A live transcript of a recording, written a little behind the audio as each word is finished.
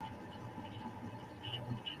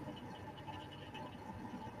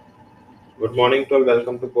Good morning to all.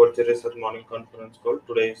 Welcome to Port Research Morning Conference Call.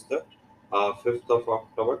 Today is the 5th of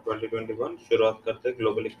October 2021. शुरुआत करते हैं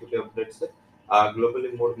global equity update से।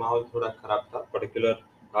 Globally mood माहौल थोड़ा खराब था, पर्टिकुलर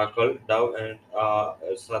कल डाउ एंड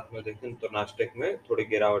साथ में देखें तो नास्टेक में थोड़ी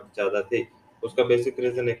गिरावट ज़्यादा थी। उसका बेसिक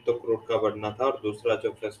रीजन एक तो क्रूड का बढ़ना था और दूसरा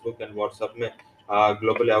जो फेसबुक एंड व्हाट्सएप में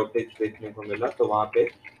ग्लोबल आउटेज देखने को मिला, तो वहाँ पे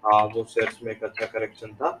वो शेयर्स में एक अच्छा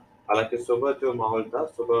करेक्शन था। हालांकि सुबह जो माहौल था,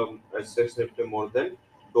 सुबह Sensex Nifty more than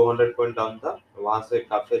 200 point down था। वहां से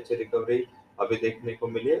काफी अच्छी रिकवरी अभी देखने को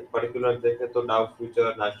मिली है। पर्टिकुलर देखें तो Dow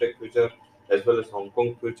future, Nasdaq future as well as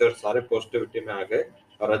Hong Kong future सारे पॉजिटिविटी में आ गए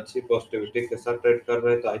और अच्छी पॉजिटिविटी के साथ ट्रेड कर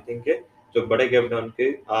रहे हैं। तो आई थिंक जो बड़े गैप डाउन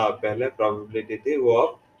की पहले प्रोबेबिलिटी थी, वो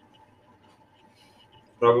अब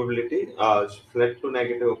probability flat to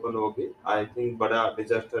negative open होगी। आई थिंक बड़ा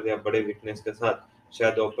डिजास्टर या बड़े वीकनेस के साथ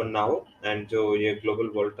शायद ओपन ना हो। एंड जो ये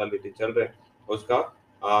ग्लोबल वोलेटिलिटी चल रहे हैं उसका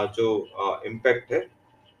जो इम्पैक्ट है,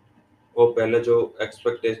 वो पहले जो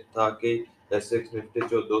एक्सपेक्टेड था कि एसएक्स निफ्टी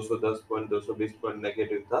जो 210 पॉइंट 220 पॉइंट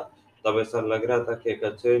नेगेटिव था, तब ऐसा लग रहा था कि एक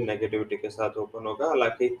अच्छे नेगेटिविटी के साथ ओपन होगा।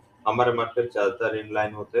 हालांकि हमारे मार्केट ज्यादातर इन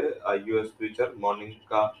लाइन होते हैं। यूएस फ्यूचर मॉर्निंग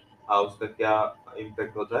का उसका क्या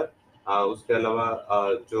इम्पैक्ट होता है। उसके अलावा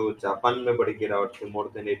जो जापान में बड़ी गिरावट थी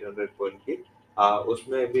मोर देन 800 पॉइंट की,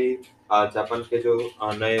 उसमें भी जापान के जो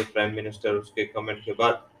नए प्राइम मिनिस्टर उसके कमेंट के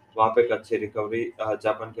बाद वहाँ पे एक अच्छी रिकवरी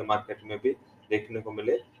जापान के मार्केट में भी देखने को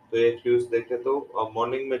मिले। तो ये क्यूज देखे तो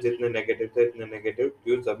मॉर्निंग में जितने नेगेटिव थे इतने नेगेटिव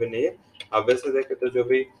क्यूज अभी नहीं है। वैसे देखे तो जो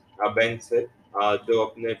भी बैंक्स है, जो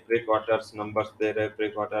अपने प्री क्वार्टर्स नंबर्स दे रहे हैं, प्री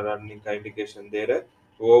क्वार्टर अर्निंग का इंडिकेशन दे रहे हैं,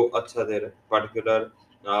 वो अच्छा दे रहे हैं। पर्टिकुलर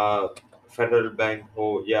फेडरल बैंक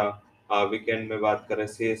हो या वीकेंड में बात करें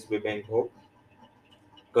सीएसबी बैंक हो,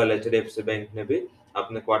 कल एचडीएफसी बैंक ने भी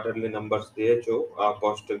अपने क्वार्टरली नंबर्स दिए जो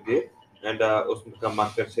पॉजिटिव दिए। एंड उसका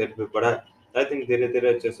मार्केट शेयर भी बढ़ा है। आई थिंक धीरे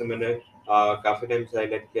धीरे जैसे मैंने काफी टाइम से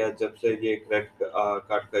हाईलाइट किया, जब से ये क्रेडिट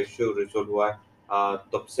कार्ड का इश्यू रिजोल्व हुआ है,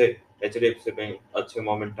 तब से एचडीएफसी बैंक अच्छे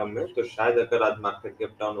मोमेंटम में। तो शायद अगर आज मार्केट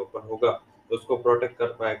गैप डाउन ओपन होगा तो उसको प्रोटेक्ट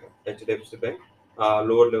कर पाएगा एचडीएफसी बैंक।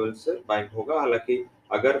 लोअर लेवल से बाइंग होगा। हालांकि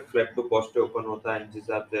अगर फ्लैट टू पॉजिटिव ओपन होता है जिस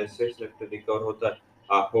हिसाब से एसेट्स निफ्टी रिकवर होता है,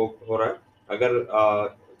 हो रहा है, अगर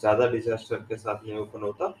ज्यादा डिजास्टर के साथ नहीं ओपन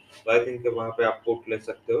होता, तो आई थिंक वहां पे आप पुट ले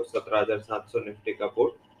सकते हो। 17,700 निफ्टी का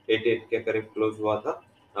पुट 88 के करीब क्लोज हुआ था।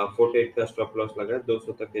 48 का स्टॉप लॉस लगा है,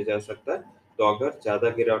 200 तक ये जा सकता है। तो अगर ज्यादा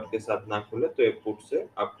गिरावट के साथ ना खुले तो ये पुट से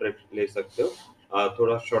आप ट्रेड ले सकते हो।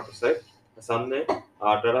 थोड़ा शॉर्ट साइड सामने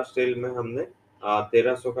टाटा स्टील में हमने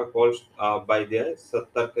 1300 का कॉल बाय दिया है,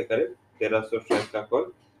 70 के करीब 1300 स्ट्राइक का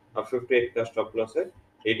कॉल। 58 का स्टॉप लॉस है,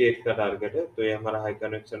 88 का टारगेट है। तो ये हमारा हाई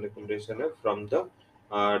कनेक्शन रिकमेंडेशन है फ्रॉम द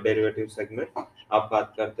डेरिवेटिव सेगमेंट। अब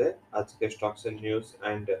बात करते हैं आज के stocks and news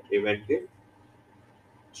and event की।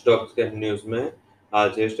 स्टॉक्स के न्यूज में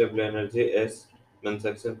JSW energy, S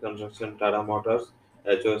construction construction, Tata motors,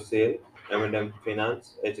 HOCL, M&M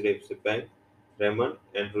finance, HDFC bank,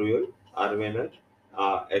 Raymond and royal, RVNL,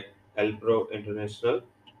 Elpro international,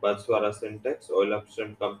 Banswara syntex, oil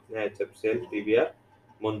upstream company HFCL, PVR,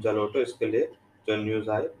 मुंजा लोटो। इसके लिए जो न्यूज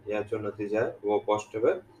आए या जो नतीजा है वो पॉजिटिव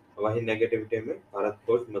है। वही नेगेटिविटी में Bharat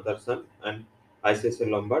forge, Motherson and ICICI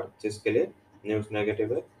Lombard, जिसके लिए न्यूज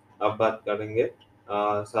नेगेटिव है। अब बात करेंगे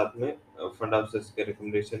साथ में फंड हाउसेस के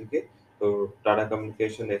रिकमेंडेशन की। तो Tata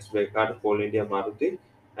communication, SBI card, coal India, Maruti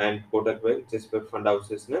and Kotak bank, जिस पे फंड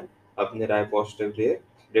हाउसेस ने अपनी राय पॉजिटिव दी है।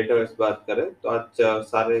 डेटा वाइज बात करें तो आज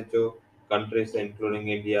सारे जो कंट्रीज हैं including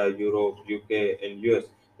India, Europe, UK and US,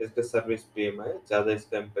 इसके सर्विस पीएम है, ज्यादा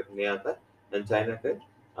इसका इम्पैक्ट नहीं आता है। एंड चाइना के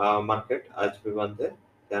मार्केट आज भी बंद है।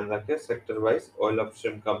 ध्यान रखें सेक्टर वाइज ऑयल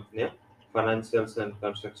अपस्ट्रीम कंपनियां, फाइनेंशियल्स एंड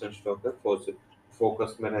कंस्ट्रक्शन स्टॉक है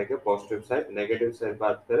फोकस में रहेगा। पॉजिटिव साइड, नेगेटिव साइड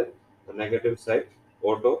बात करें तो negative side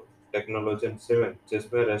auto, technology and cement,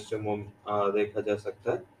 जिसमें रेस्टिव मूव देखा जा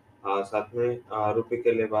सकता है। साथ में रुपये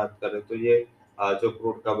के लिए बात करें तो ये जो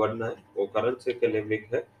क्रूड का बढ़ना है वो करेंसी के लिए वीक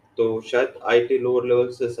है। तो शायद आईटी लोअर लेवल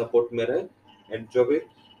से सपोर्ट में रहे। एंड जो भी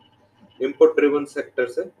इंपोर्ट ड्रिवन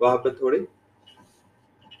सेक्टर्स है वहां पे थोड़ी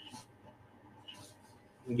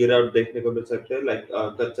गिरावट देखने को मिल सकते हैं, लाइक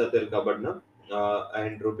कच्चा तेल का बढ़ना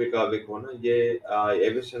एंड रुपये का वीक होना। ये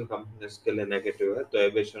एविएशन कंपनीज के लिए नेगेटिव है। तो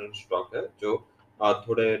एविएशन स्टॉक है जो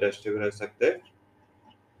थोड़े रेस्टिव रह सकते हैं।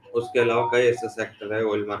 उसके अलावा कई ऐसे सेक्टर है,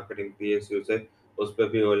 ऑयल मार्केटिंग, पीएसयू से उस पर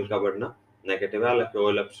भी ऑयल का बढ़ना नेगेटिव है। हालांकि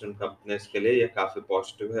ऑयल ऑप्शन कंपनीज के लिए ये काफी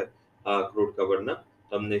पॉजिटिव है क्रूड का बढ़ना।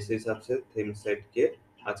 तो हमने इसी हिसाब से थीम सेट किए।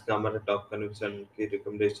 आज का हमारे टॉप कन्विक्शन की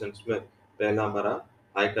रिकमेंडेशंस में पहला हमारा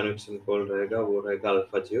हाई कन्विक्शन कॉल रहेगा, वो रहेगा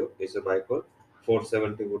अल्फा जियो, इसे buy call.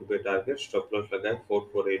 470 would be target, stop loss लगाए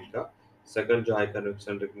 448 का। सेकंड जो हाई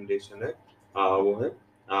कन्विक्शन रिकमेंडेशन है वो है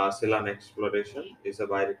Ceylon exploration is a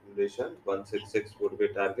buy recommendation. 166 would be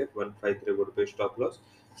target, 153 would be stop loss.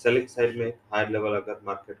 Selling side में higher level अगर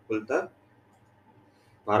market खुलता है,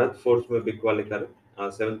 भारत फोर्स में बिग वाले करें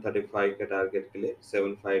 735 के टारगेट के लिए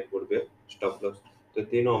 75 वुड बी स्टॉप लॉस। तो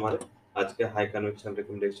तीनों हमारे आज के हाई कन्विक्शन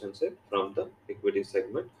रिकमेंडेशन है from the equity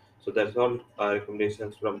segment. So that's all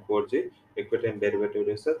recommendations from Core G Equity and Derivative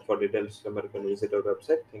Research. For details, you can visit our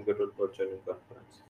website. Thank you for joining conference.